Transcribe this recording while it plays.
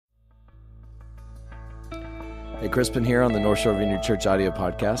Hey, Crispin here on the North Shore Vineyard Church audio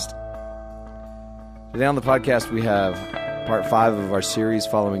podcast. Today on the podcast we have part 5 of our series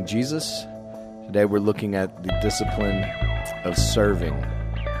Following Jesus. Today we're looking at the discipline of serving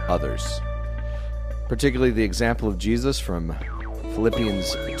others, particularly the example of Jesus from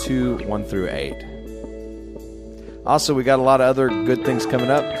Philippians 2, 1 through 8. Also, we got a lot of other good things coming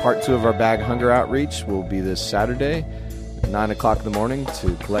up. Part 2 of our Bag Hunger Outreach will be this Saturday at 9 o'clock in the morning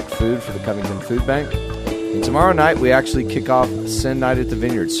to collect food for the Covington Food Bank. And tomorrow night, we actually kick off Sin Night at the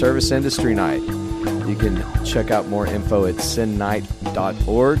Vineyard, Service Industry Night. You can check out more info at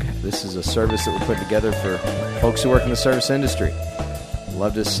sinnight.org. This is a service that we're putting together for folks who work in the service industry.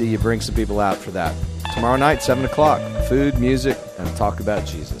 Love to see you bring some people out for that. Tomorrow night, 7 o'clock, food, music, and talk about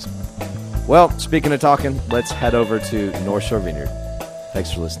Jesus. Well, speaking of talking, let's head over to North Shore Vineyard.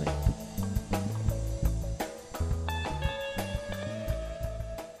 Thanks for listening.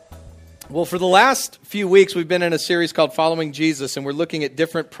 Well, for the last few weeks, we've been in a series called Following Jesus, and we're looking at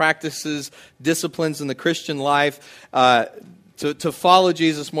different practices, disciplines in the Christian life to follow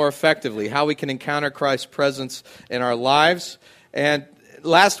Jesus more effectively, how we can encounter Christ's presence in our lives. And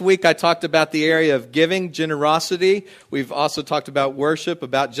last week, I talked about the area of giving, generosity. We've also talked about worship,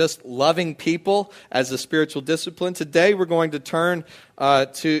 about just loving people as a spiritual discipline. Today, we're going to turn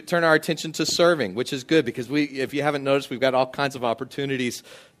our attention to serving, which is good because if you haven't noticed, we've got all kinds of opportunities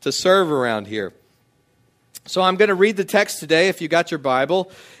to serve around here. So I'm going to read the text today. If you got your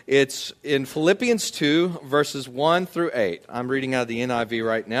Bible, it's in Philippians 2, verses 1 through 8. I'm reading out of the NIV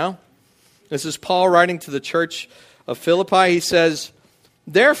right now. This is Paul writing to the church of Philippi. He says,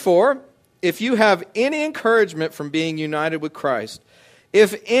 "Therefore, if you have any encouragement from being united with Christ,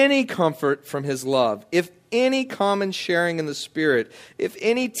 if any comfort from His love, if any common sharing in the Spirit, if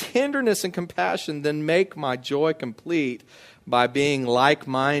any tenderness and compassion, then make my joy complete by being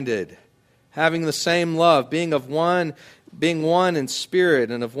like-minded, having the same love, being one in spirit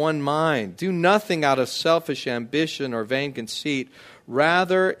and of one mind. Do nothing out of selfish ambition or vain conceit.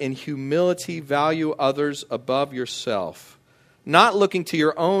 Rather, in humility, value others above yourself, not looking to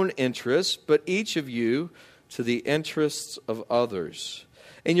your own interests, but each of you to the interests of others.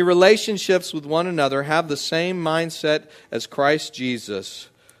 In your relationships with one another, have the same mindset as Christ Jesus,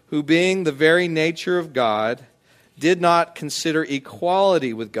 who being the very nature of God, did not consider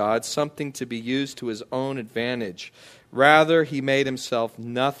equality with God something to be used to His own advantage. Rather, He made Himself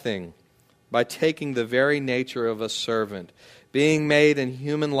nothing by taking the very nature of a servant. Being made in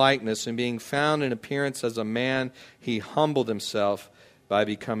human likeness and being found in appearance as a man, He humbled Himself by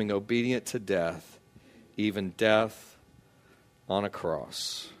becoming obedient to death, even death on a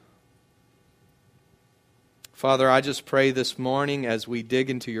cross." Father, I just pray this morning as we dig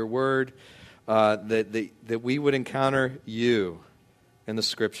into your word, that we would encounter you in the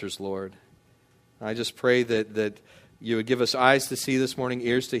Scriptures, Lord. I just pray that you would give us eyes to see this morning,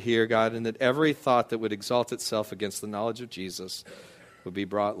 ears to hear, God, and that every thought that would exalt itself against the knowledge of Jesus would be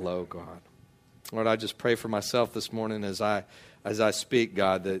brought low, God. Lord, I just pray for myself this morning as I speak,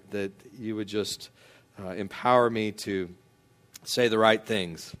 God, that you would just empower me to say the right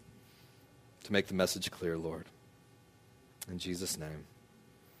things, to make the message clear, Lord. In Jesus' name.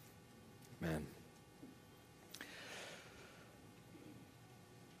 Amen.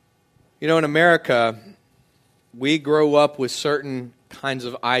 You know, in America, we grow up with certain kinds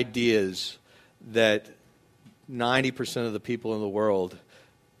of ideas that 90% of the people in the world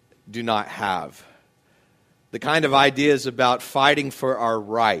do not have. The kind of ideas about fighting for our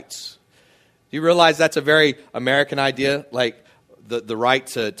rights. Do you realize that's a very American idea? Like the right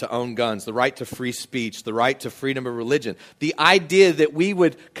to own guns, the right to free speech, the right to freedom of religion. The idea that we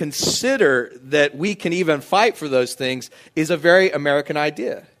would consider that we can even fight for those things is a very American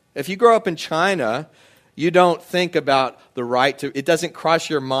idea. If you grow up in China, you don't think about the right to, it doesn't cross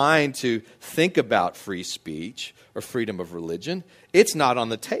your mind to think about free speech or freedom of religion. It's not on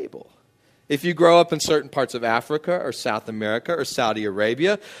the table. If you grow up in certain parts of Africa or South America or Saudi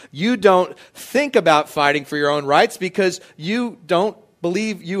Arabia, you don't think about fighting for your own rights because you don't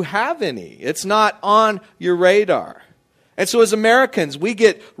believe you have any. It's not on your radar. And so as Americans, we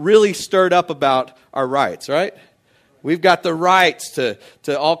get really stirred up about our rights, right? We've got the rights to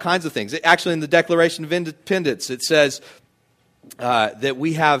all kinds of things. Actually, in the Declaration of Independence, it says that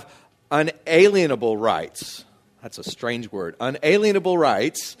we have unalienable rights. That's a strange word. Unalienable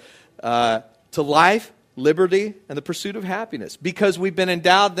rights to life, liberty, and the pursuit of happiness, because we've been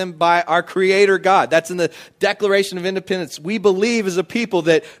endowed them by our Creator God. That's in the Declaration of Independence. We believe as a people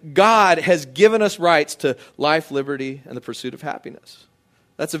that God has given us rights to life, liberty, and the pursuit of happiness.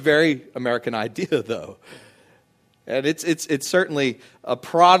 That's a very American idea, though. And it's certainly a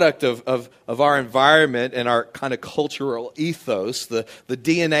product of our environment and our kind of cultural ethos, the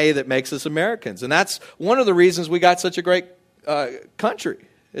DNA that makes us Americans. And that's one of the reasons we got such a great country,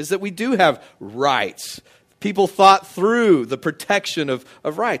 is that we do have rights. People thought through the protection of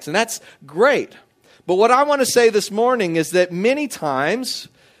rights, and that's great. But what I want to say this morning is that many times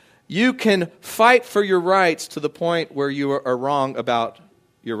you can fight for your rights to the point where you are wrong about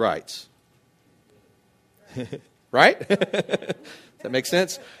your rights. Right? Does that make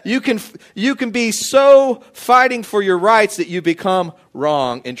sense? You can be so fighting for your rights that you become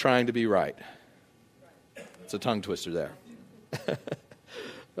wrong in trying to be right. It's a tongue twister there.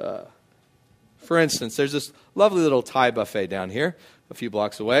 For instance, there's this lovely little Thai buffet down here, a few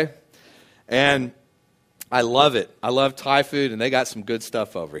blocks away. And I love it. I love Thai food, and they got some good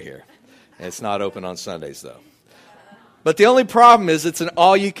stuff over here. And it's not open on Sundays, though. But the only problem is it's an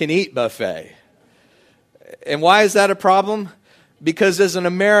all-you-can-eat buffet. And why is that a problem? Because as an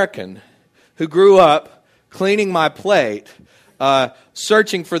American who grew up cleaning my plate,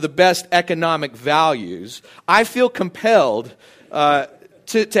 searching for the best economic values, I feel compelled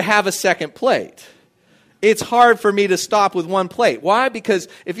to have a second plate. It's hard for me to stop with one plate. Why? Because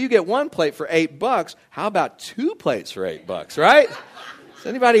if you get one plate for $8, how about 2 plates for $8, right? Does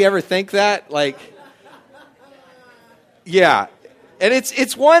anybody ever think that? Like, yeah. And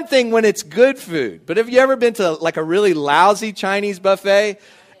it's one thing when it's good food. But have you ever been to like a really lousy Chinese buffet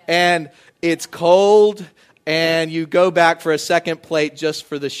and it's cold and you go back for a second plate just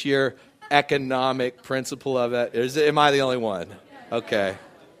for the sheer economic principle of it? Am I the only one? Okay.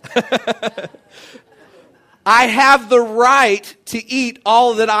 I have the right to eat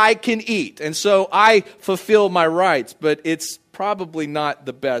all that I can eat. And so I fulfill my rights. But it's probably not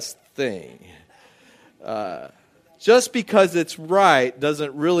the best thing. Just because it's right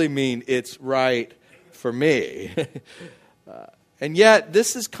doesn't really mean it's right for me. And yet,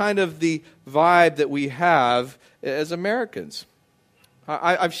 this is kind of the vibe that we have as Americans.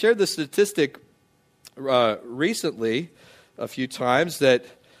 I've shared the statistic recently a few times that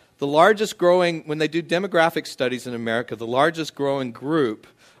the largest growing, when they do demographic studies in America, the largest growing group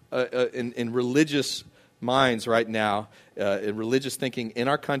in religious minds right now, in religious thinking in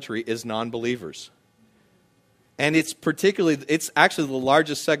our country, is non-believers. And it's actually the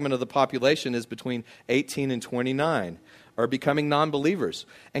largest segment of the population is between 18 and 29 are becoming non-believers.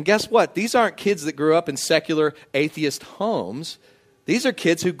 And guess what? These aren't kids that grew up in secular atheist homes. These are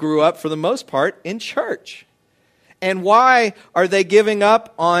kids who grew up, for the most part, in church. And why are they giving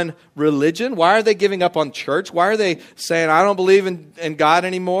up on religion? Why are they giving up on church? Why are they saying, I don't believe in God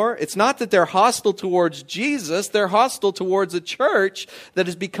anymore? It's not that they're hostile towards Jesus. They're hostile towards a church that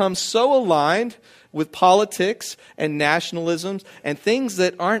has become so aligned with politics and nationalisms and things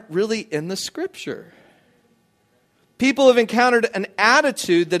that aren't really in the Scripture. People have encountered an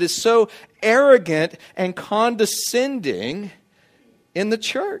attitude that is so arrogant and condescending in the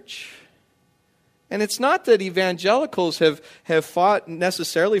church. And it's not that evangelicals have fought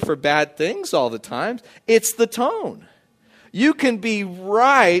necessarily for bad things all the time. It's the tone. You can be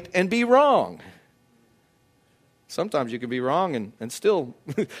right and be wrong. Sometimes you can be wrong and still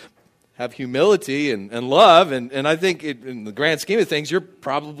have humility and love. And I think in the grand scheme of things, you're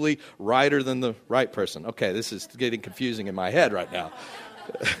probably righter than the right person. Okay, this is getting confusing in my head right now.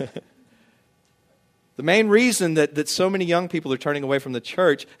 The main reason that so many young people are turning away from the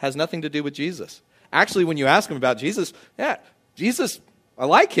church has nothing to do with Jesus. Actually, when you ask them about Jesus, yeah, Jesus, I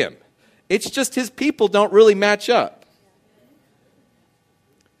like him. It's just his people don't really match up.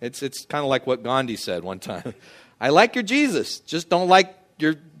 It's kind of like what Gandhi said one time. I like your Jesus, just don't like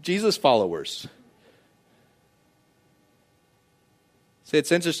your Jesus followers. See,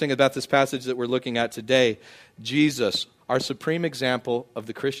 it's interesting about this passage that we're looking at today. Jesus, our supreme example of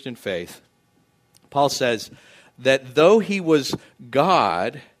the Christian faith. Paul says that though he was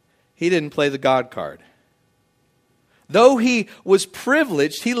God, he didn't play the God card. Though he was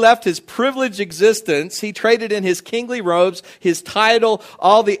privileged, he left his privileged existence. He traded in his kingly robes, his title,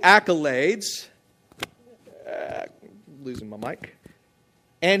 all the accolades. Losing my mic.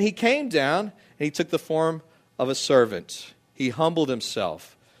 And he came down and he took the form of a servant. He humbled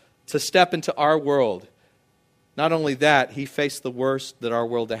himself to step into our world. Not only that, he faced the worst that our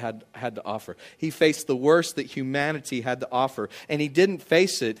world had to offer. He faced the worst that humanity had to offer. And he didn't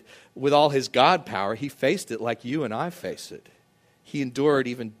face it with all his God power. He faced it like you and I face it. He endured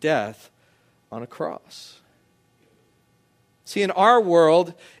even death on a cross. See, in our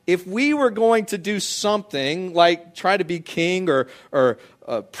world, if we were going to do something like try to be king or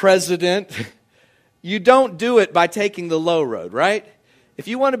president, you don't do it by taking the low road, right? If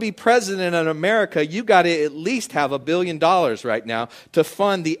you want to be president in America, you got to at least have $1 billion right now to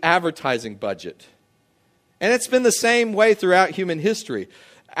fund the advertising budget. And it's been the same way throughout human history.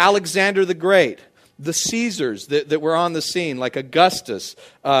 Alexander the Great, the Caesars that were on the scene, like Augustus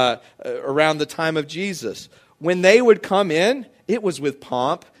around the time of Jesus, when they would come in, it was with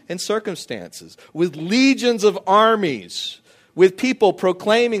pomp and circumstances, with legions of armies, with people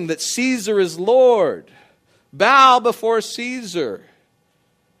proclaiming that Caesar is Lord. Bow before Caesar.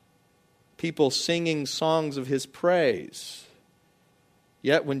 People singing songs of his praise.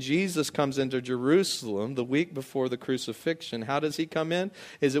 Yet when Jesus comes into Jerusalem the week before the crucifixion, how does he come in?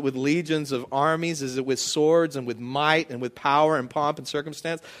 Is it with legions of armies? Is it with swords and with might and with power and pomp and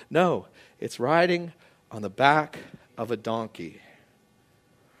circumstance? No, it's riding on the back of a donkey.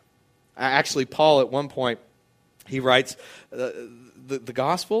 Actually, Paul at one point, he writes, the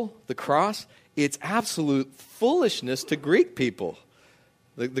gospel, the cross, it's absolute foolishness to Greek people.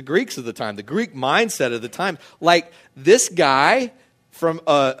 The Greeks of the time, the Greek mindset of the time. Like this guy from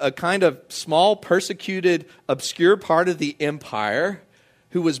a kind of small, persecuted, obscure part of the empire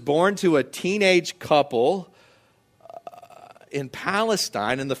who was born to a teenage couple in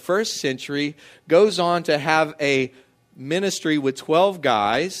Palestine in the first century goes on to have a ministry with 12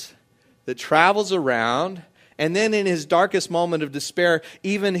 guys that travels around. And then in his darkest moment of despair,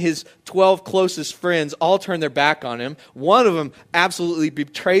 even his 12 closest friends all turn their back on him. One of them absolutely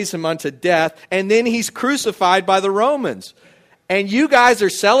betrays him unto death. And then he's crucified by the Romans. And you guys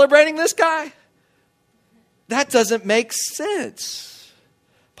are celebrating this guy? That doesn't make sense.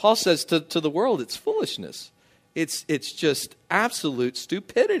 Paul says to the world, it's foolishness. It's just absolute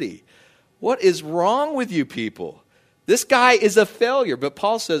stupidity. What is wrong with you people? This guy is a failure. But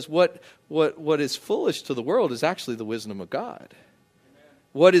Paul says what is foolish to the world is actually the wisdom of God. Amen.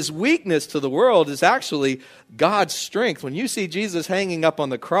 What is weakness to the world is actually God's strength. When you see Jesus hanging up on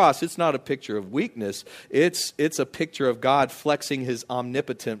the cross, it's not a picture of weakness. It's a picture of God flexing his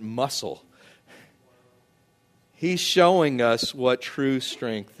omnipotent muscle. He's showing us what true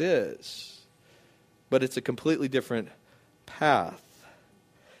strength is. But it's a completely different path.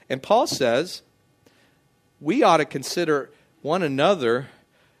 And Paul says we ought to consider one another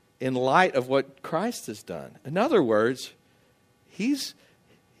in light of what Christ has done. In other words, he's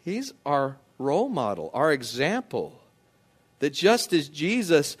our role model, our example. That just as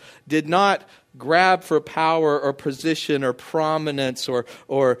Jesus did not grab for power or position or prominence or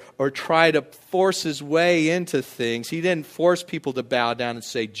try to force his way into things, he didn't force people to bow down and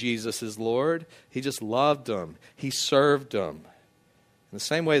say Jesus is Lord. He just loved them. He served them. In the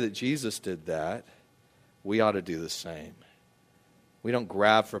same way that Jesus did that, we ought to do the same. We don't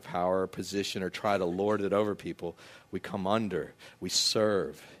grab for power or position or try to lord it over people. We come under. We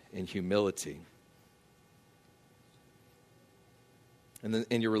serve in humility. And then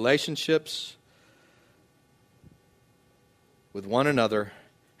in your relationships with one another,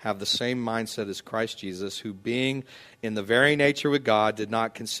 have the same mindset as Christ Jesus, who being in the very nature with God, did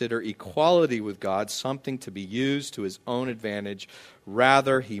not consider equality with God something to be used to his own advantage.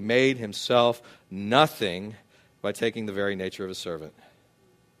 Rather, he made himself nothing by taking the very nature of a servant.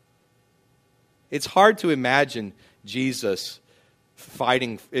 It's hard to imagine Jesus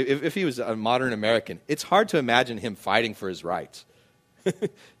fighting, if he was a modern American, it's hard to imagine him fighting for his rights.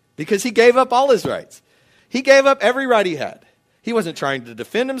 Because he gave up all his rights. He gave up every right he had. He wasn't trying to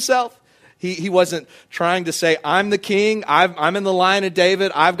defend himself. He wasn't trying to say, I'm the king, I'm in the line of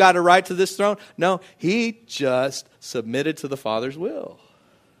David, I've got a right to this throne. No, he just submitted to the Father's will.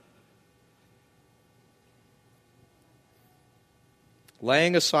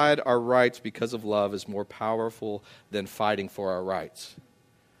 Laying aside our rights because of love is more powerful than fighting for our rights.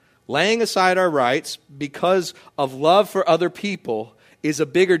 Laying aside our rights because of love for other people is a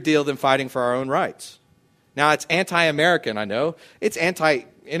bigger deal than fighting for our own rights. Now, it's anti-American, I know. It's anti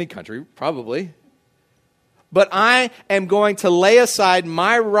any country, probably. But I am going to lay aside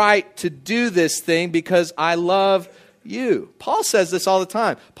my right to do this thing because I love you. Paul says this all the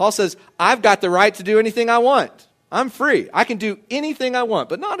time. Paul says, I've got the right to do anything I want. I'm free. I can do anything I want,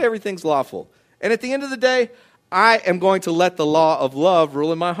 but not everything's lawful. And at the end of the day, I am going to let the law of love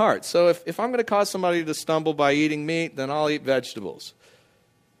rule in my heart. So if I'm going to cause somebody to stumble by eating meat, then I'll eat vegetables.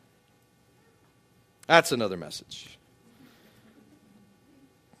 That's another message.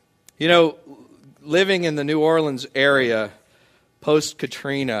 You know, living in the New Orleans area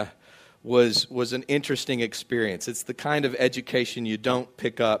post-Katrina was an interesting experience. It's the kind of education you don't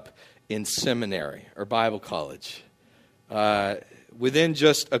pick up in seminary or Bible college. Within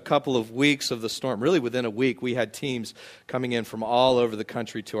just a couple of weeks of the storm, really within a week, we had teams coming in from all over the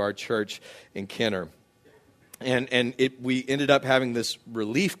country to our church in Kenner. And we ended up having this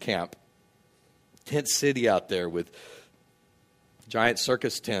relief camp, tent city out there with giant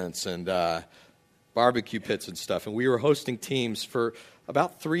circus tents and barbecue pits and stuff. And we were hosting teams for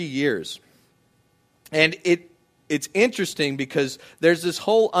about 3 years. And it's interesting because there's this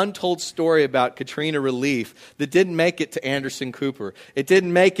whole untold story about Katrina relief that didn't make it to Anderson Cooper. It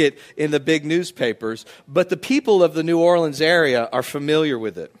didn't make it in the big newspapers, but the people of the New Orleans area are familiar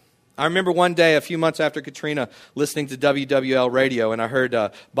with it. I remember one day, a few months after Katrina, listening to WWL radio, and I heard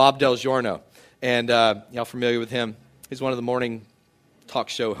Bob Del Giorno. And y'all familiar with him? He's one of the morning talk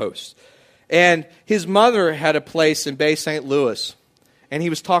show hosts. And his mother had a place in Bay St. Louis. And he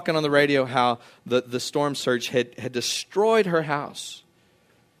was talking on the radio how the storm surge had destroyed her house.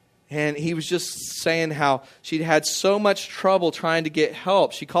 And he was just saying how she'd had so much trouble trying to get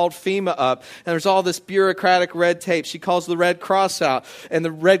help. She called FEMA up, and there's all this bureaucratic red tape. She calls the Red Cross out, and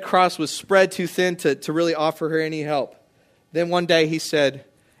the Red Cross was spread too thin to really offer her any help. Then one day he said,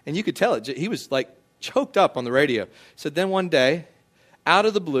 and you could tell it, he was like choked up on the radio. He said, then one day, out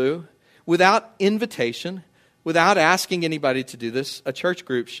of the blue, without invitation, without asking anybody to do this, a church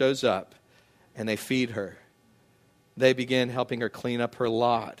group shows up, and they feed her. They begin helping her clean up her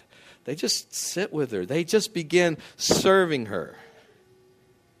lot. They just sit with her. They just begin serving her.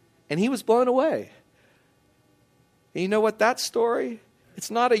 And he was blown away. And you know what? That story, it's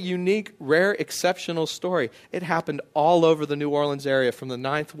not a unique, rare, exceptional story. It happened all over the New Orleans area, from the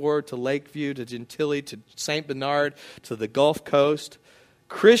Ninth Ward to Lakeview to Gentilly to St. Bernard to the Gulf Coast.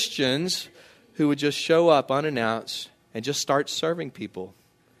 Christians who would just show up unannounced and just start serving people.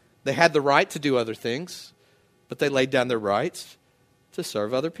 They had the right to do other things, but they laid down their rights to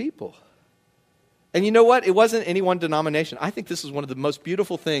serve other people. And you know what? It wasn't any one denomination. I think this is one of the most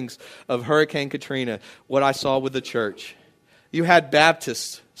beautiful things of Hurricane Katrina, what I saw with the church. You had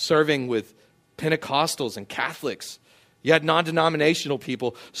Baptists serving with Pentecostals and Catholics. You had non-denominational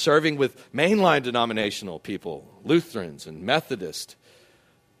people serving with mainline denominational people, Lutherans and Methodists.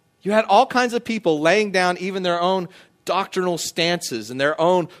 You had all kinds of people laying down even their own doctrinal stances and their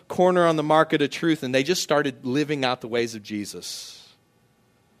own corner on the market of truth, and they just started living out the ways of Jesus.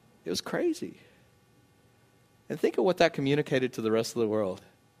 It was crazy. And think of what that communicated to the rest of the world.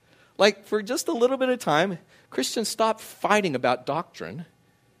 Like, for just a little bit of time, Christians stopped fighting about doctrine,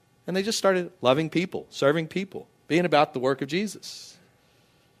 and they just started loving people, serving people, being about the work of Jesus.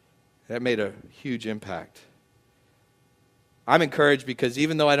 That made a huge impact. I'm encouraged because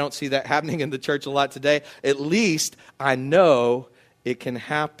even though I don't see that happening in the church a lot today, at least I know it can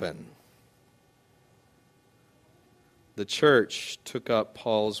happen. The church took up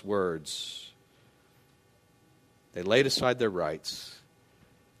Paul's words. They laid aside their rights.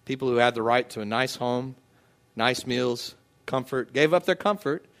 People who had the right to a nice home, nice meals, comfort, gave up their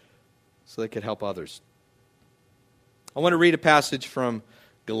comfort so they could help others. I want to read a passage from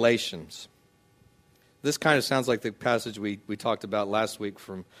Galatians. This kind of sounds like the passage we talked about last week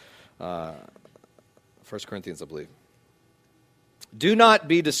from 1 Corinthians, I believe. Do not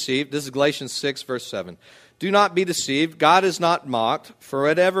be deceived. This is Galatians 6, verse 7. Do not be deceived. God is not mocked. For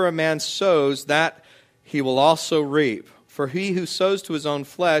whatever a man sows, that he will also reap. For he who sows to his own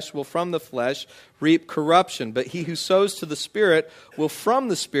flesh will from the flesh reap corruption. But he who sows to the Spirit will from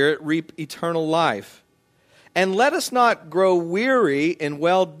the Spirit reap eternal life. And let us not grow weary in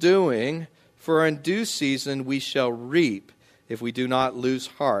well-doing, for in due season we shall reap if we do not lose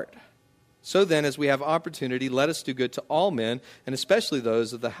heart. So then, as we have opportunity, let us do good to all men, and especially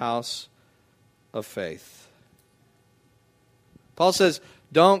those of the house of faith. Paul says,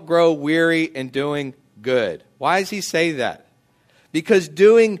 don't grow weary in doing good. Why does he say that? Because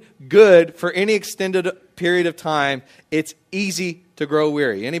doing good for any extended period of time, it's easy to grow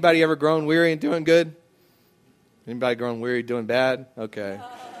weary. Anybody ever grown weary in doing good? Anybody grown weary doing bad? Okay.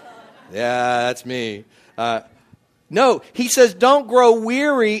 Yeah, that's me. No, he says don't grow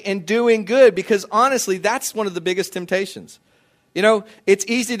weary in doing good, because honestly, that's one of the biggest temptations. You know, it's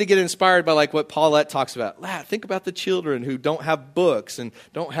easy to get inspired by like what Paulette talks about. Think about the children who don't have books and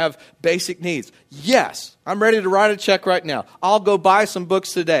don't have basic needs. Yes, I'm ready to write a check right now. I'll go buy some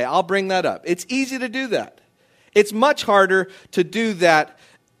books today. I'll bring that up. It's easy to do that. It's much harder to do that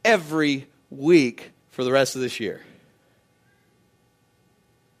every week for the rest of this year.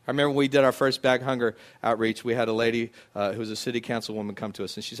 I remember when we did our first Bag Hunger outreach, we had a lady who was a city councilwoman come to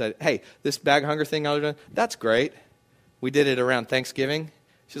us, and she said, hey, this Bag Hunger thing y'all are doing, that's great. We did it around Thanksgiving.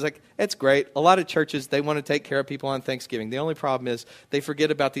 She's like, it's great. A lot of churches, they want to take care of people on Thanksgiving. The only problem is they forget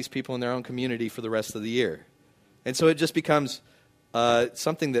about these people in their own community for the rest of the year. And so it just becomes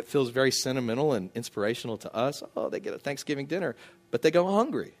something that feels very sentimental and inspirational to us. Oh, they get a Thanksgiving dinner, but they go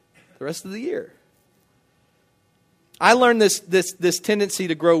hungry the rest of the year. I learned this tendency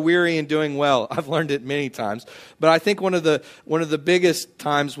to grow weary in doing well. I've learned it many times, but I think one of the biggest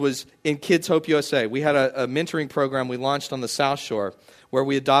times was in Kids Hope USA. We had a mentoring program we launched on the South Shore where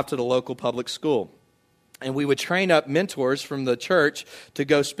we adopted a local public school. And we would train up mentors from the church to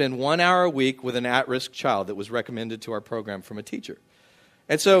go spend 1 hour a week with an at-risk child that was recommended to our program from a teacher.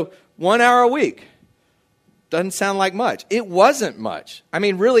 And so 1 hour a week doesn't sound like much. It wasn't much. I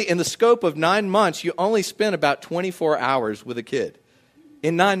mean, really, in the scope of 9 months, you only spent about 24 hours with a kid.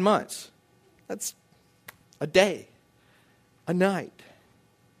 In 9 months. That's a day, a night.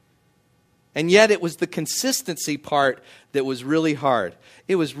 And yet it was the consistency part that was really hard.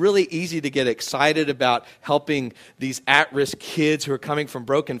 It was really easy to get excited about helping these at-risk kids who are coming from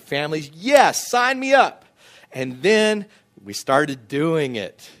broken families. Yes, sign me up. And then we started doing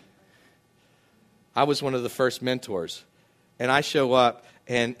it. I was one of the first mentors. And I show up,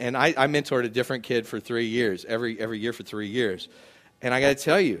 and I mentored a different kid for 3 years, every year for 3 years. And I got to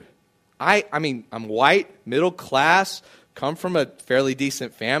tell you, I mean, I'm white, middle class, come from a fairly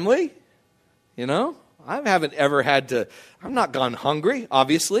decent family. You know, I haven't ever had to, I'm not gone hungry,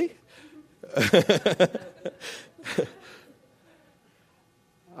 obviously.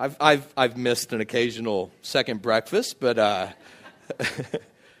 I've missed an occasional second breakfast, but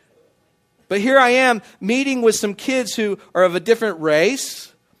here I am meeting with some kids who are of a different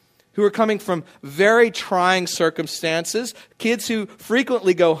race, who are coming from very trying circumstances, kids who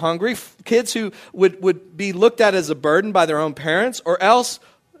frequently go hungry, kids who would be looked at as a burden by their own parents, or else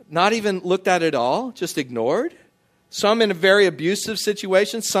not even looked at at all, just ignored. Some in a very abusive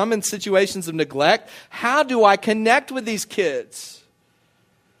situation, some in situations of neglect. How do I connect with these kids?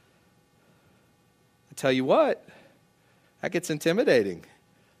 I tell you what, that gets intimidating.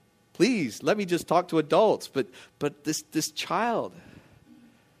 Please, let me just talk to adults, but this child.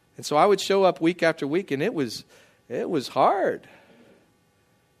 And so I would show up week after week, and it was hard.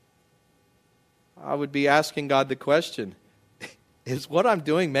 I would be asking God the question, is what I'm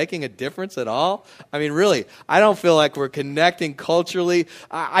doing making a difference at all? I mean, really, I don't feel like we're connecting culturally.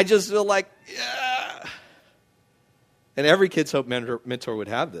 I just feel like, yeah. And every Kids Hope mentor would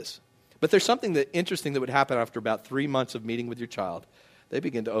have this. But there's something interesting that would happen after about 3 months of meeting with your child. They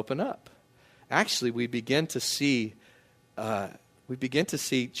begin to open up. Actually, we begin to see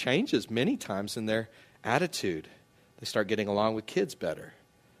changes many times in their attitude. They start getting along with kids better.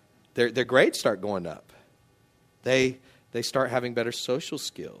 Their grades start going up. They start having better social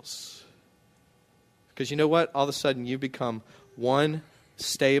skills. Because you know what? All of a sudden you become one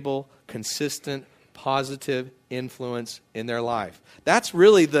stable, consistent, positive influence in their life. That's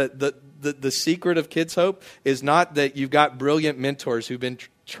really the secret of Kids Hope, is not that you've got brilliant mentors who've been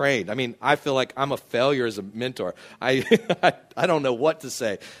trained. I mean, I feel like I'm a failure as a mentor. I don't know what to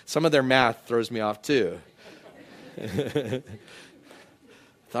say. Some of their math throws me off too.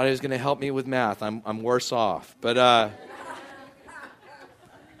 Thought he was going to help me with math. I'm worse off. But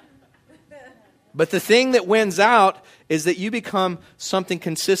the thing that wins out is that you become something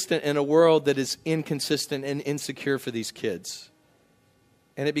consistent in a world that is inconsistent and insecure for these kids.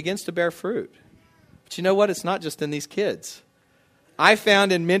 And it begins to bear fruit. But you know what? It's not just in these kids. I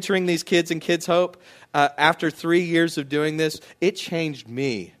found in mentoring these kids in Kids Hope, after 3 years of doing this, it changed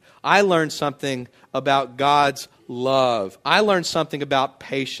me. I learned something about God's love. I learned something about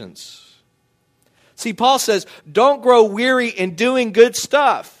patience. See, Paul says, don't grow weary in doing good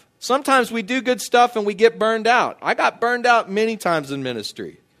stuff. Sometimes we do good stuff and we get burned out. I got burned out many times in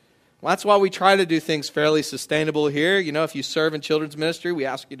ministry. Well, that's why we try to do things fairly sustainable here. You know, if you serve in children's ministry, we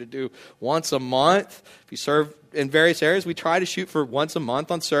ask you to do once a month. If you serve in various areas, we try to shoot for once a month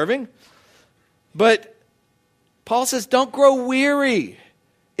on serving. But Paul says, don't grow weary.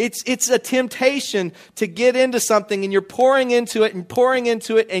 It's a temptation to get into something and you're pouring into it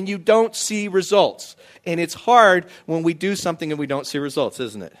and you don't see results. And it's hard when we do something and we don't see results,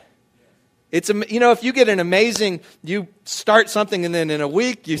 isn't it? It's, you know, if you get you start something and then in a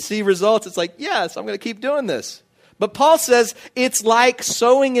week you see results, it's like, yes, I'm going to keep doing this. But Paul says it's like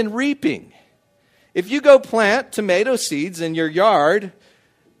sowing and reaping. If you go plant tomato seeds in your yard,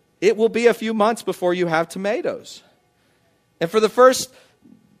 it will be a few months before you have tomatoes. And for the first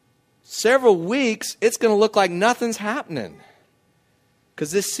several weeks, it's going to look like nothing's happening.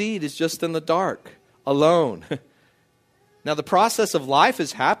 Because this seed is just in the dark, alone. Now, the process of life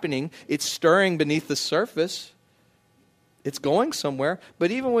is happening. It's stirring beneath the surface. It's going somewhere.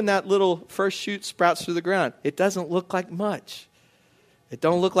 But even when that little first shoot sprouts through the ground, it doesn't look like much. It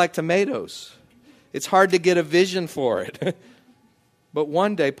don't look like tomatoes. It's hard to get a vision for it. But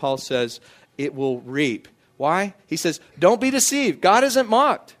one day, Paul says, it will reap. Why? He says, don't be deceived. God isn't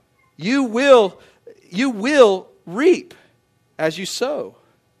mocked. You will reap as you sow.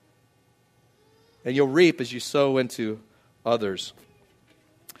 And you'll reap as you sow into others.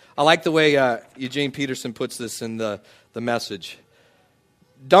 I like the way Eugene Peterson puts this in the Message.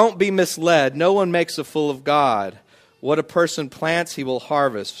 Don't be misled. No one makes a fool of God. What a person plants, he will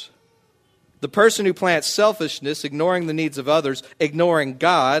harvest. The person who plants selfishness, ignoring the needs of others, ignoring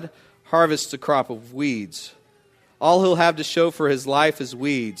God, harvests a crop of weeds. All he'll have to show for his life is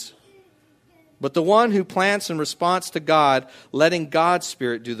weeds. But the one who plants in response to God, letting God's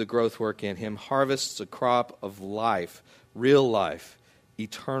Spirit do the growth work in him, harvests a crop of life, real life,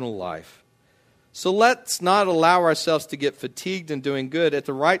 eternal life. So let's not allow ourselves to get fatigued in doing good. At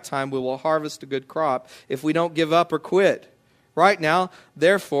the right time, we will harvest a good crop if we don't give up or quit. Right now,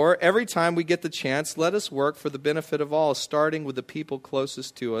 therefore, every time we get the chance, let us work for the benefit of all, starting with the people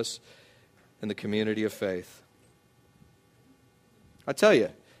closest to us in the community of faith. I tell you,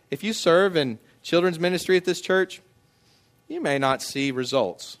 if you serve in children's ministry at this church, you may not see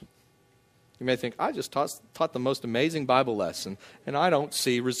results. You may think, I just taught the most amazing Bible lesson, and I don't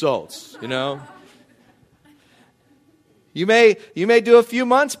see results, you know. You may do a few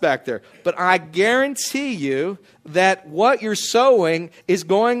months back there, but I guarantee you that what you're sowing is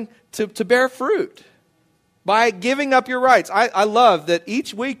going to bear fruit by giving up your rights. I love that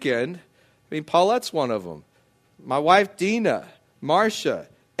each weekend, Paulette's one of them, my wife Dina, Marcia,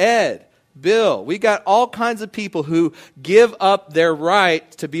 Ed, Bill, we got all kinds of people who give up their right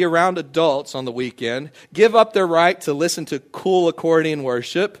to be around adults on the weekend, give up their right to listen to cool accordion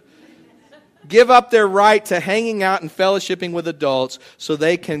worship, give up their right to hanging out and fellowshipping with adults so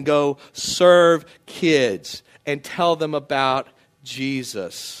they can go serve kids and tell them about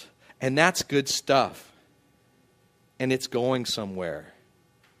Jesus. And that's good stuff. And it's going somewhere.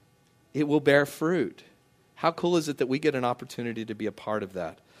 It will bear fruit. How cool is it that we get an opportunity to be a part of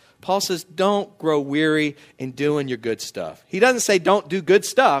that? Paul says, don't grow weary in doing your good stuff. He doesn't say don't do good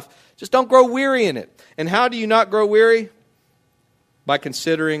stuff. Just don't grow weary in it. And how do you not grow weary? By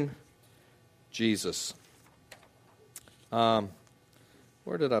considering Jesus. Where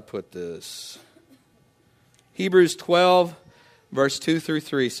did I put this? Hebrews 12, verse 2 through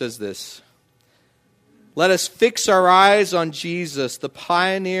 3 says this. Let us fix our eyes on Jesus, the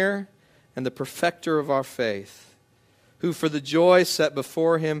pioneer and the perfecter of our faith, who for the joy set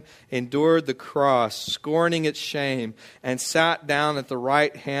before him endured the cross, scorning its shame, and sat down at the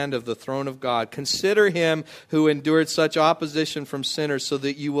right hand of the throne of God. Consider him who endured such opposition from sinners, so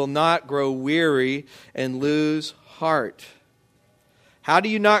that you will not grow weary and lose heart. How do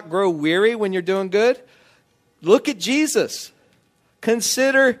you not grow weary when you're doing good? Look at Jesus.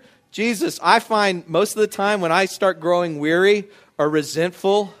 Consider Jesus. I find most of the time when I start growing weary or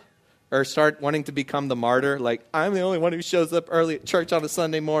resentful, or start wanting to become the martyr, like, I'm the only one who shows up early at church on a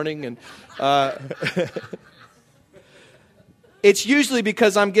Sunday morning. And it's usually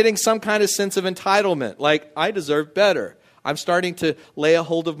because I'm getting some kind of sense of entitlement, like, I deserve better. I'm starting to lay a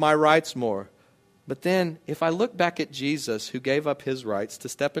hold of my rights more. But then, if I look back at Jesus, who gave up his rights to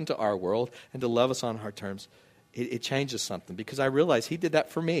step into our world and to love us on our terms, it changes something, because I realize he did that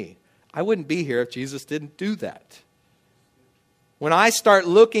for me. I wouldn't be here if Jesus didn't do that. When I start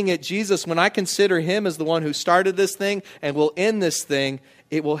looking at Jesus, when I consider him as the one who started this thing and will end this thing,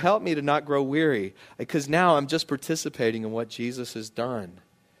 it will help me to not grow weary, because now I'm just participating in what Jesus has done.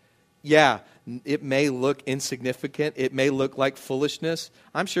 Yeah, it may look insignificant. It may look like foolishness.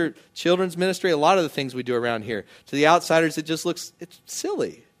 I'm sure children's ministry, a lot of the things we do around here, to the outsiders, it's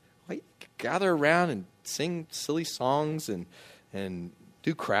silly. Like, gather around and sing silly songs and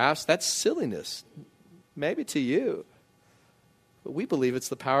do crafts. That's silliness. Maybe to you. But we believe it's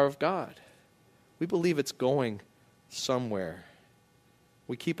the power of God. We believe it's going somewhere.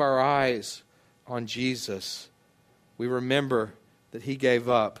 We keep our eyes on Jesus. We remember that he gave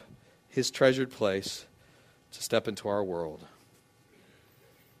up his treasured place to step into our world.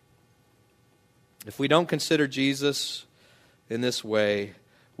 If we don't consider Jesus in this way,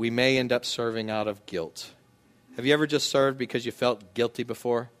 we may end up serving out of guilt. Have you ever just served because you felt guilty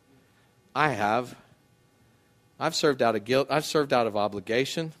before? I have. I've served out of guilt. I've served out of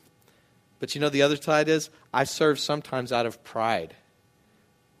obligation. But you know the other side is, I've served sometimes out of pride.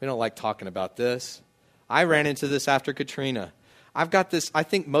 We don't like talking about this. I ran into this after Katrina. I've got this, I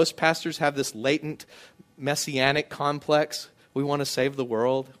think most pastors have this latent messianic complex. We want to save the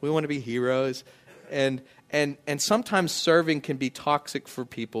world. We want to be heroes. And sometimes serving can be toxic for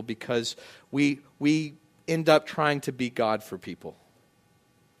people because we end up trying to be God for people.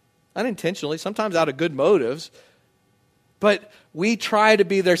 Unintentionally, sometimes out of good motives. But we try to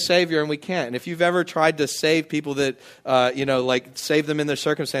be their Savior, and we can't. And if you've ever tried to save people that, like save them in their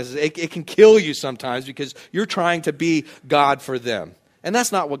circumstances, it can kill you sometimes because you're trying to be God for them. And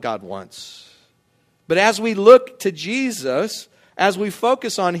that's not what God wants. But as we look to Jesus, as we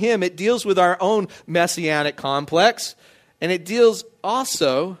focus on Him, it deals with our own messianic complex, and it deals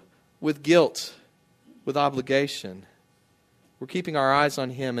also with guilt, with obligation. We're keeping our eyes on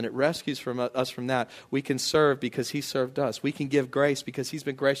Him, and it rescues us from that. We can serve because He served us. We can give grace because He's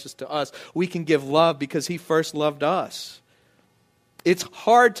been gracious to us. We can give love because He first loved us. It's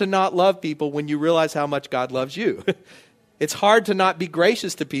hard to not love people when you realize how much God loves you. It's hard to not be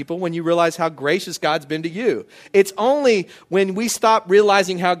gracious to people when you realize how gracious God's been to you. It's only when we stop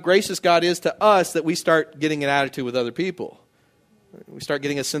realizing how gracious God is to us that we start getting an attitude with other people. We start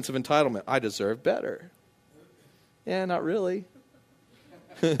getting a sense of entitlement. I deserve better. Yeah, not really.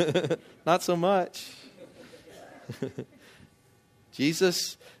 Not so much.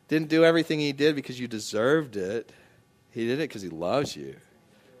 Jesus didn't do everything He did because you deserved it. He did it because He loves you.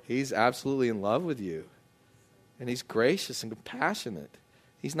 He's absolutely in love with you. And He's gracious and compassionate.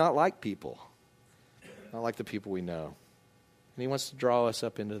 He's not like people. Not like the people we know. And He wants to draw us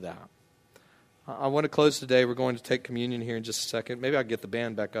up into that. I want to close today. We're going to take communion here in just a second. Maybe I'll get the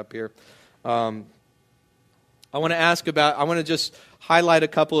band back up here. I want to just highlight a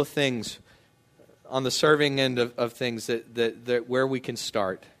couple of things on the serving end of things that where we can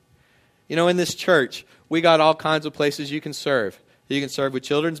start. You know, in this church, we got all kinds of places you can serve. You can serve with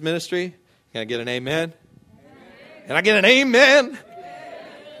children's ministry. Can I get an amen? Can I get an amen?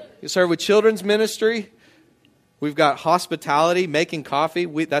 You serve with children's ministry. We've got hospitality, making coffee.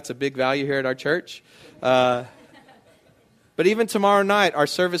 That's a big value here at our church. But even tomorrow night, our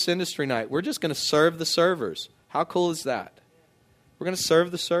service industry night, we're just going to serve the servers. How cool is that? We're going to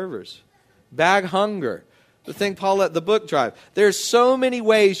serve the servers. Bag hunger. The thing Paulette, the book drive. There's so many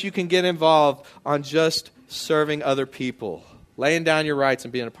ways you can get involved on just serving other people. Laying down your rights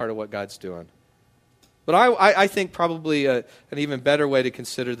and being a part of what God's doing. But I think probably an even better way to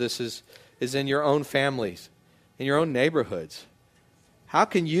consider this is in your own families, in your own neighborhoods. How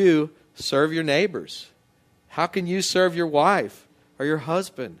can you serve your neighbors? How can you serve your wife or your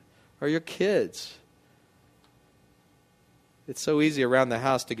husband or your kids? It's so easy around the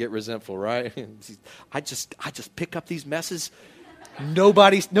house to get resentful, right? I just pick up these messes.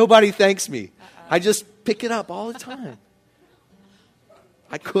 Nobody thanks me. I just pick it up all the time.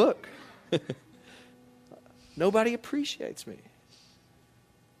 I cook. Nobody appreciates me.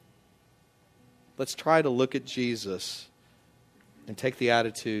 Let's try to look at Jesus and take the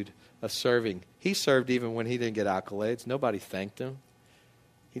attitude of serving. He served even when He didn't get accolades. Nobody thanked Him.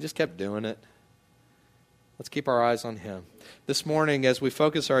 He just kept doing it. Let's keep our eyes on Him. This morning, as we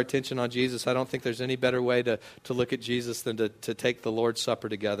focus our attention on Jesus, I don't think there's any better way to look at Jesus than to take the Lord's Supper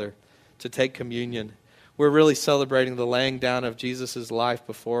together, to take communion. We're really celebrating the laying down of Jesus' life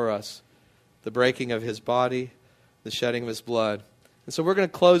before us, the breaking of His body, the shedding of His blood. And so we're going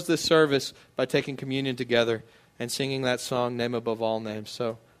to close this service by taking communion together and singing that song, Name Above All Names.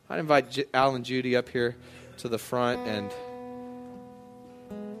 So I'd invite Al and Judy up here to the front, and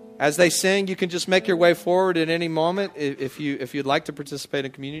as they sing, you can just make your way forward at any moment. If you'd like to participate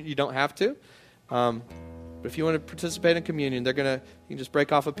in communion, you don't have to. But if you want to participate in communion, you can just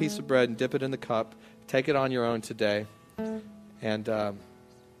break off a piece of bread and dip it in the cup. Take it on your own today. And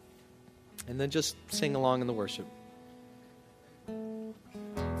then just sing along in the worship.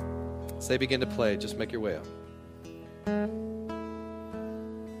 As they begin to play, just make your way up.